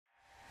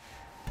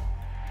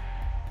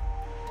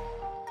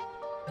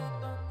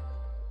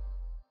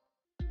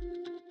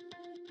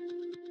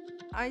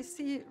I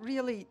see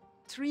really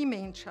three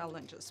main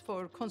challenges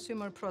for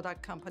consumer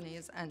product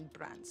companies and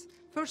brands.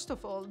 First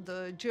of all,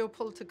 the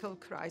geopolitical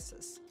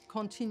crisis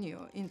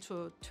continue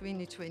into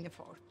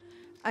 2024.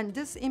 And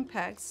this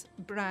impacts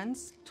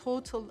brands'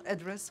 total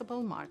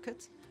addressable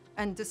market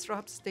and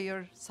disrupts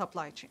their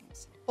supply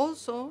chains.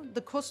 Also,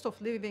 the cost of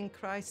living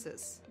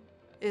crisis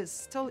is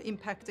still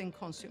impacting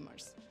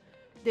consumers.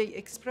 They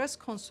express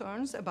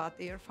concerns about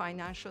their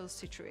financial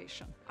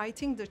situation. I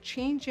think the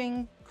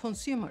changing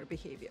consumer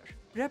behavior,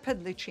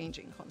 rapidly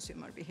changing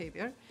consumer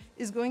behavior,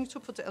 is going to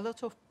put a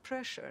lot of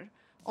pressure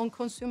on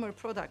consumer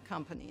product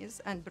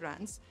companies and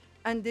brands,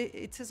 and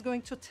it is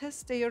going to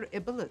test their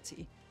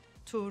ability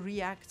to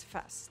react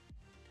fast.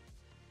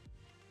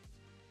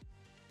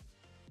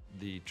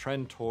 The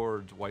trend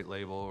towards white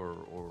label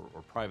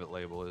or private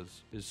label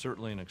is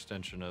certainly an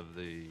extension of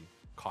the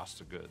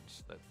cost of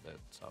goods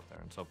that's out there.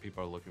 And so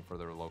people are looking for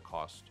their low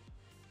cost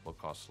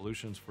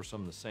solutions for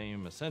some of the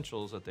same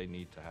essentials that they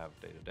need to have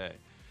day to day.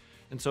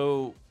 And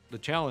so the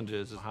challenge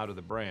is how do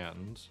the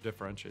brands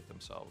differentiate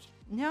themselves?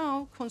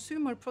 Now,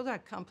 consumer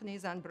product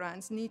companies and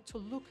brands need to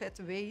look at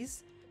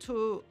ways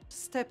to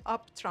step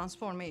up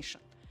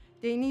transformation.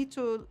 They need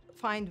to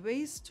find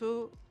ways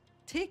to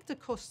take the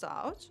cost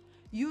out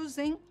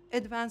using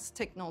advanced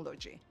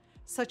technology,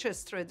 such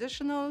as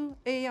traditional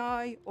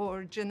AI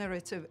or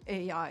generative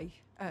AI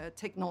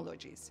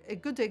technologies. A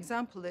good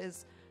example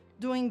is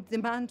doing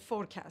demand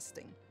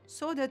forecasting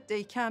so that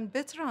they can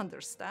better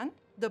understand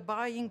the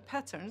buying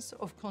patterns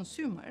of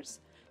consumers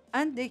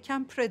and they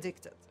can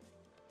predict it.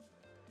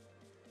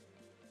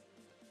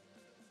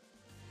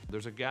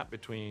 There's a gap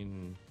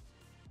between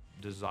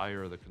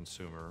desire of the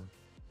consumer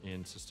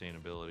in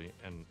sustainability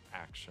and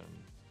action.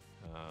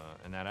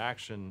 And that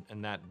action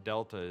and that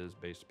delta is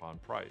based upon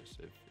price.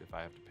 If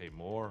I have to pay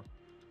more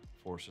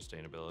for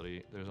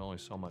sustainability, there's only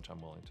so much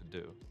I'm willing to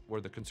do.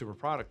 Where the consumer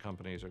product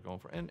companies are going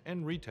for,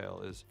 and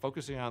retail, is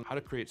focusing on how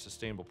to create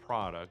sustainable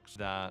products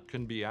that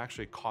can be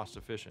actually cost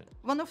efficient.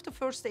 One of the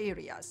first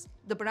areas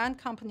the brand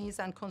companies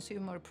and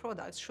consumer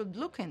products should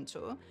look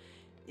into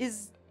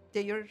is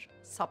their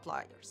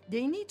suppliers.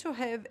 They need to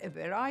have a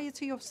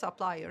variety of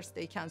suppliers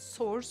they can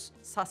source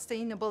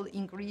sustainable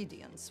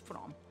ingredients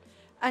from.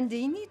 And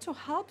they need to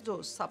help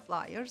those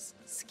suppliers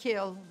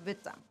scale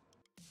with them.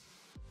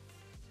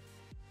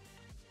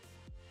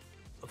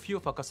 A few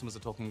of our customers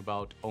are talking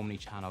about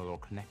omni-channel or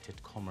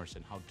connected commerce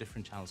and how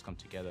different channels come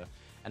together.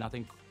 And I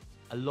think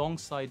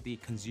alongside the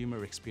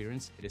consumer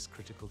experience, it is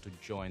critical to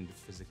join the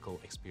physical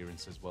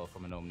experience as well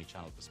from an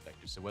omni-channel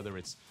perspective. So whether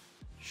it's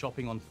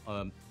shopping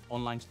on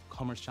online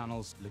commerce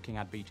channels, looking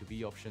at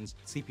B2B options,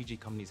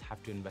 CPG companies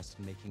have to invest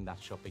in making that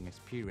shopping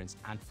experience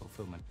and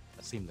fulfillment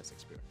a seamless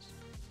experience.